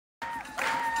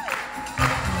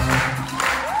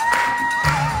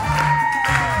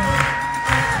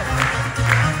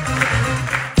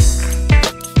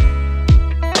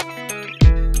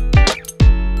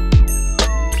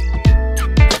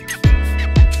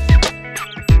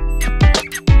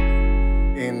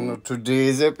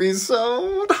today's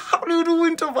episode. How do you do,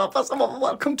 Winter Papas?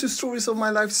 Welcome to Stories of My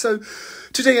Life. So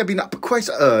today I've been up quite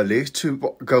early to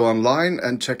go online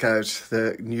and check out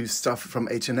the new stuff from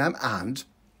H&M. And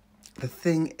the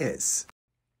thing is,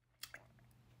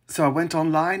 so I went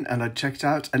online and I checked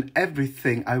out, and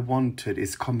everything I wanted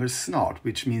is kommer snart,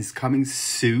 which means coming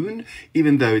soon,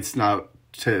 even though it's now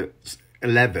to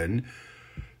 11.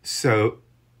 So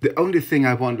the only thing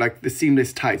I want, like the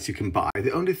seamless tights you can buy,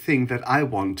 the only thing that I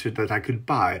wanted that I could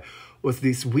buy was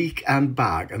this weekend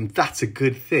bag. And that's a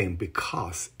good thing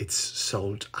because it's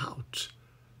sold out.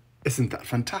 Isn't that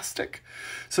fantastic?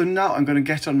 So now I'm going to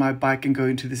get on my bike and go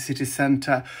into the city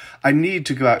centre. I need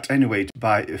to go out anyway to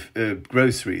buy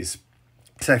groceries.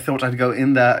 So I thought I'd go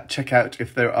in there, check out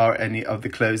if there are any of the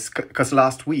clothes. Because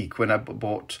last week when I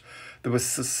bought, there was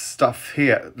stuff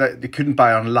here that you couldn't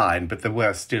buy online, but there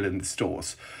were still in the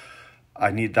stores.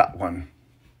 I need that one.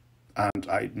 And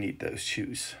I need those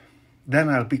shoes. Then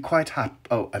I'll be quite happy.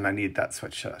 Oh, and I need that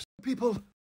sweatshirt. People,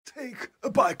 take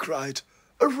a bike ride.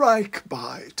 A rike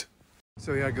bite.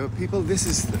 So here I go, people. This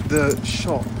is the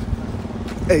shop,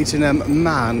 H&M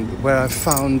Man, where I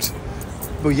found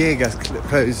BOYEGA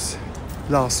clothes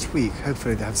last week.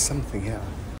 Hopefully they have something here.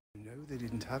 No, they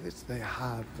didn't have it. They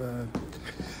have,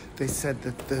 they said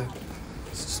that the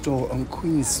store on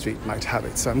Queen Street might have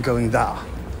it, so I'm going there.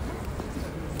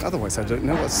 Otherwise, I don't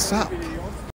know what's up.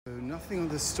 So nothing on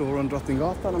the store on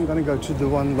Drottninggatan. I'm going to go to the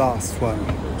one last one.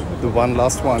 The one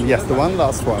last one. Yes, the one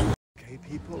last one. Okay,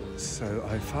 people. So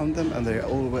I found them and they're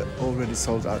already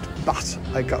sold out. But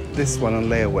I got this one on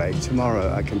layaway.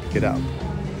 Tomorrow I can pick it up.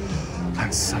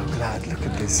 I'm so glad. Look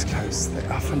at these clothes. They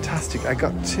are fantastic. I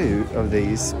got two of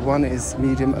these. One is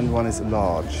medium and one is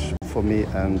large for me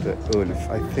and Ulf.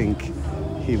 I think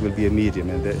he will be a medium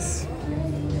in this.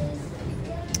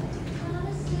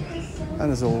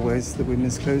 And as always, the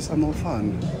women's clothes are more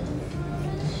fun.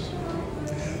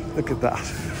 Look at that.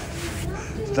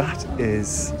 That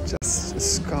is just a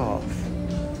scarf.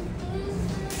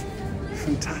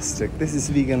 Fantastic. This is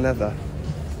vegan leather.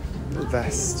 The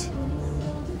vest.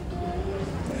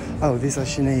 Oh, these are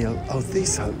chenille. Oh,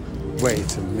 these are...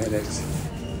 Wait a minute.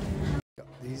 Got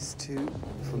these two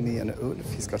for me and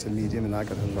Ulf. He's got a medium and I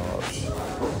got a large.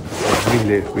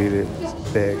 Really, really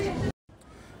big.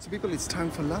 So people, it's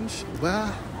time for lunch.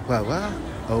 Where?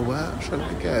 Oh, where shall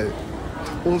I go?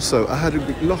 Also, I had a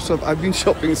lot of... I've been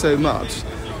shopping so much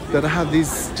that I have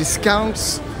these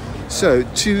discounts. So,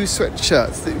 2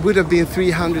 sweatshirts. It would have been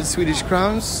 300 Swedish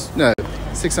crowns. No,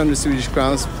 600 Swedish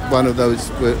crowns. One of those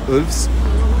were Ulf's.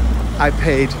 I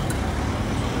paid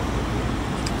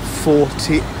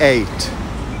 48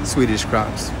 Swedish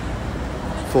crowns.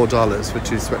 $4 for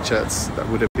 2 sweatshirts. That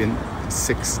would have been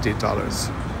 $60.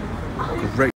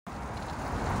 Great.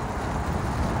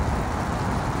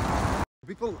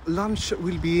 People, lunch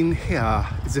will be in here.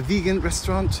 It's a vegan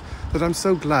restaurant that I'm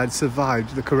so glad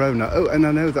survived the corona. Oh, and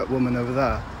I know that woman over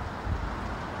there.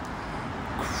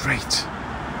 Great.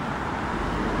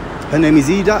 Her name is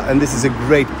Ida, and this is a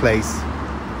great place.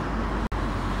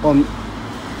 On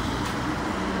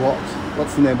what?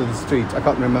 What's the name of the street? I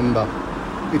can't remember.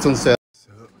 It's on Söder.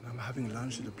 So I'm having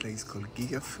lunch at a place called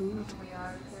Giga Food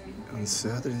on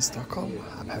Söder in Stockholm.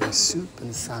 I'm having soup and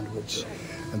a sandwich.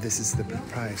 And this is the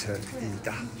proprietor,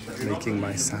 Ida, making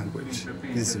my sandwich.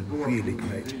 This is a really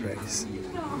great place.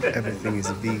 Everything is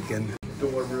vegan.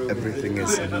 Everything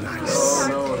is nice.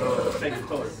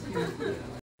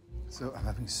 So I'm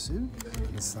having soup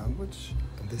and a sandwich.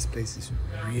 And this place is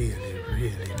really,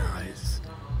 really nice.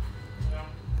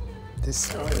 This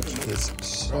sandwich is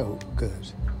so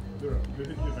good.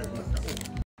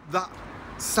 That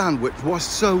sandwich was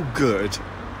so good,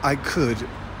 I could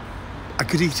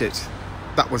eat it.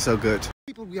 That was so good.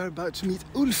 People, we are about to meet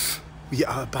Ulf. We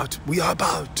are about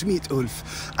to meet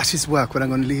Ulf at his work when I'm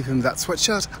going to leave him that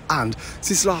sweatshirt. And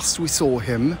since last we saw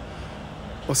him,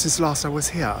 or since last I was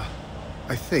here,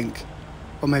 I think,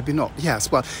 or maybe not.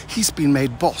 Yes, well, he's been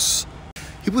made boss.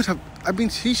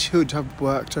 He should have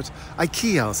worked at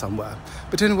IKEA or somewhere.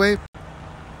 But anyway,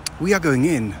 we are going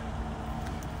in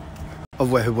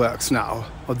of where he works now,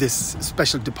 of this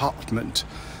special department.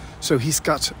 So he's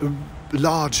got a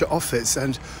large office,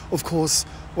 and of course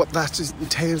what that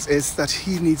entails is that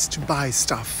he needs to buy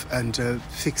stuff and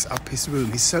fix up his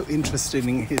room. He's so interested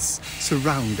in his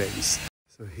surroundings.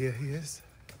 So here he is.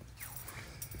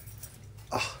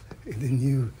 In the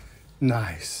new,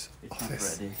 nice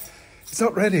office. Not ready. It's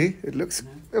not ready. It looks,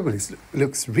 well, it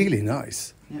looks really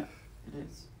nice. Yeah, it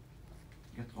is.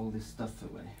 Get all this stuff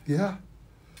away. Yeah.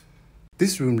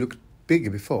 This room looked bigger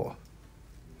before.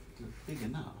 Bigger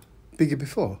now? Bigger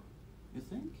before. You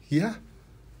think? Yeah.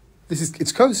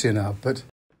 It's cozier now, but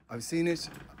I've seen it,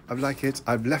 I like it,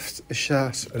 I've left a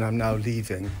shirt and I'm now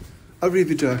leaving.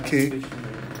 Arrivederci.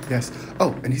 Yes.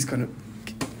 Oh, and he's gonna...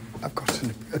 I've got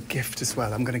a gift as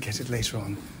well. I'm gonna get it later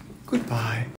on.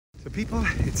 Goodbye. So people,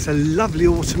 it's a lovely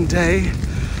autumn day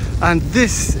and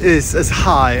this is as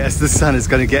high as the sun is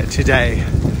gonna get today.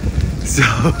 So,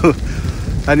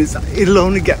 and it'll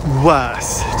only get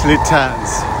worse till it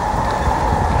turns.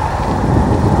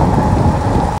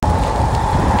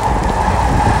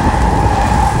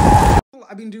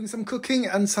 I've been doing some cooking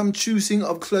and some choosing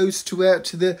of clothes to wear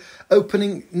to the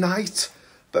opening night,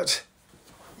 but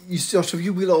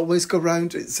you will always go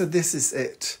round. So this is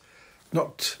it.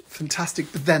 Not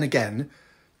fantastic, but then again,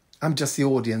 I'm just the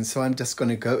audience, so I'm just going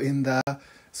to go in there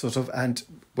sort of and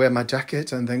wear my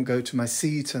jacket and then go to my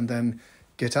seat and then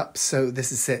get up. So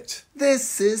this is it.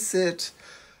 This is it.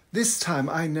 This time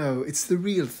I know it's the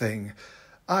real thing.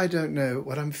 I don't know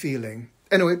what I'm feeling.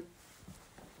 Anyway,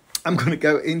 I'm going to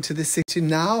go into the city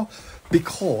now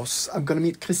because I'm going to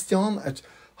meet Christian at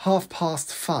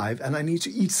 5:30 and I need to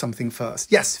eat something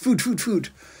first. Yes, food.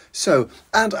 So,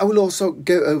 and I will also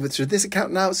go over to this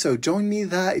account now. So join me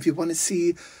there if you want to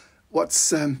see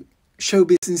what's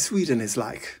showbiz in Sweden is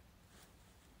like.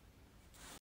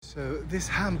 So this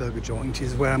hamburger joint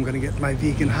is where I'm going to get my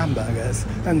vegan hamburgers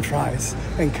and fries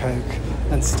and Coke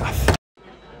and stuff.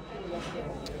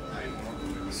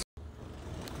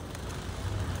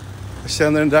 Jag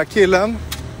känner den där killen.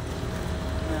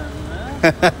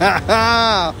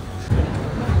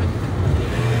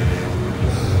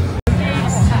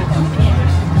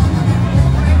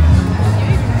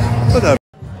 Vadå?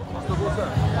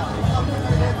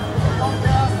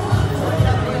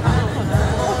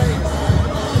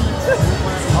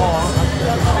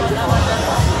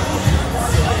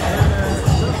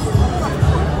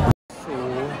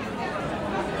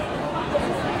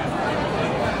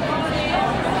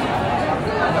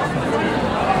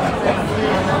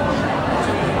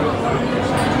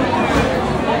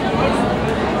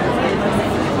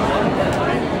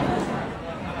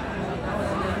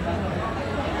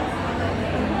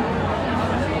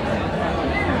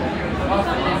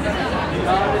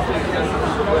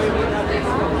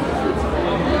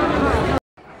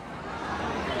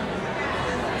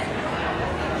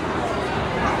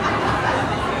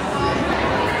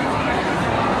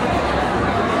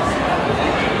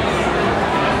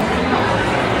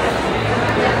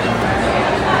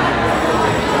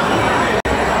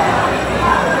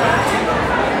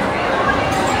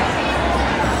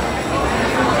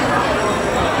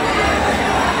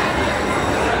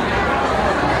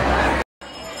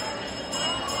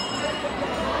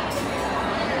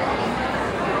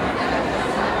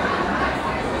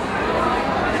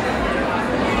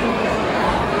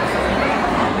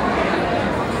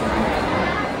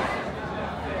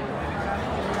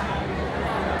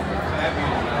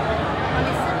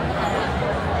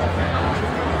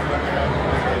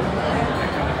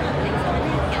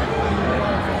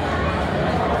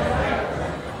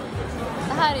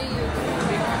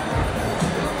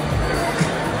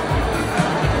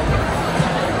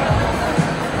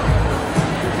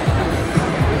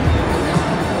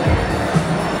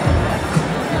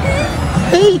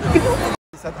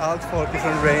 Så att allt folk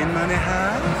från Rainman är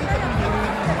här.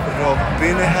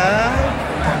 Robin är här.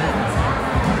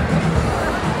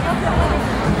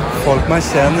 Folk man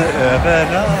känner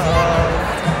överallt.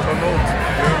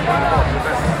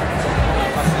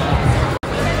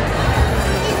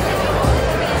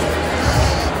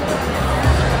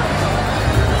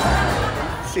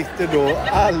 Sitter då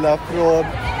alla från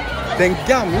den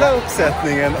gamla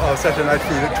uppsättningen av Saturday Night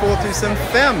Fever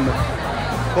 2005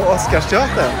 på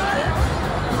Oscarsteatern.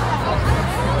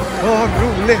 Vad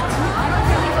roligt!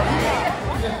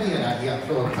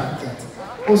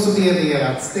 Och så ber vi er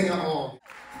att stänga av.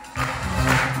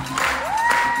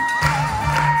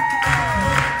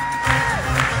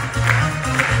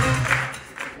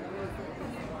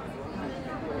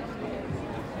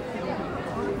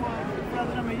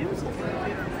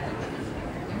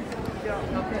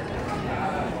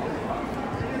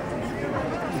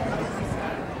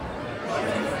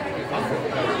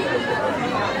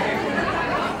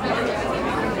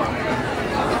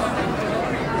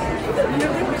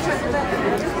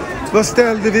 Vad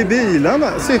ställde vi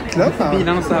bilarna? Cyklarna?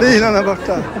 Bilarna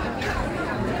borta.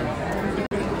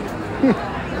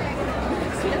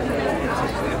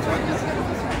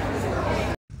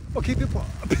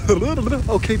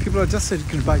 Okay, people, I just said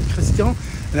goodbye to Christian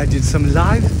and I did some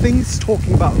live things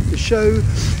talking about the show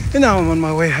and now I'm on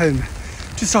my way home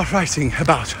to start writing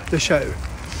about the show.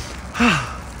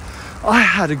 I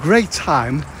had a great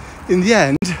time in the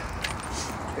end,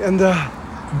 and the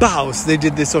bows, they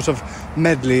did this sort of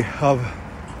medley of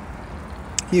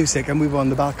music, and we were on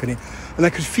the balcony, and I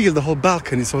could feel the whole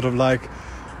balcony sort of like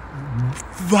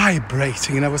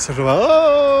vibrating, and I was sort of,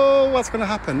 oh, what's going to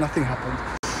happen? Nothing happened.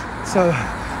 So,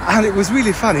 and it was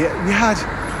really funny.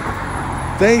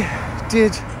 They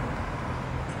did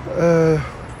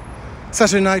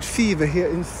Saturday Night Fever here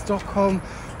in Stockholm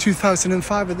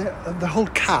 2005, and the whole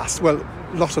cast, well,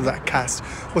 a lot of that cast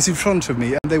was in front of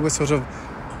me, and they were sort of,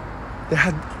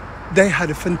 they had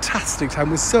a fantastic time.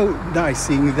 It was so nice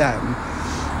seeing them.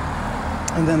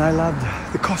 And then I loved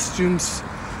the costumes,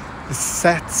 the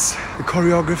sets, the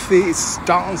choreography. It's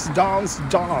dance, dance,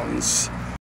 dance.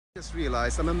 I just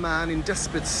realised I'm a man in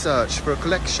desperate search for a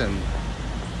collection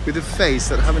with a face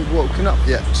that haven't woken up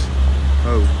yet.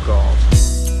 Oh God.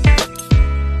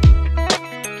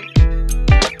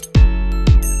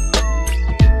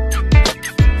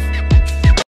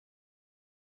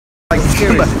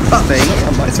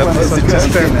 It's one of the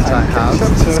experiment I have.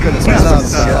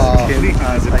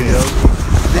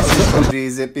 This is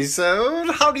today's episode.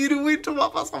 How do you do it?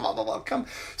 Welcome.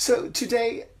 So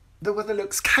today the weather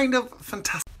looks kind of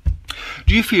fantastic.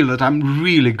 Do you feel that I'm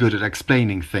really good at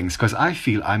explaining things? Because I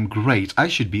feel I'm great. I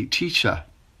should be a teacher.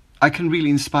 I can really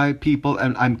inspire people,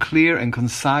 and I'm clear and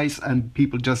concise, and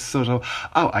people just sort of,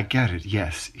 oh, I get it.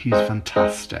 Yes, he's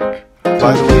fantastic.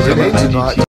 By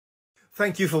the way,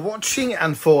 thank you for watching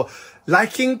and for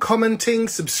liking, commenting,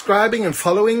 subscribing and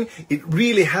following. It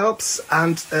really helps,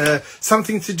 and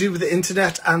something to do with the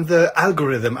internet and the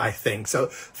algorithm, I think. So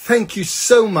thank you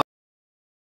so much.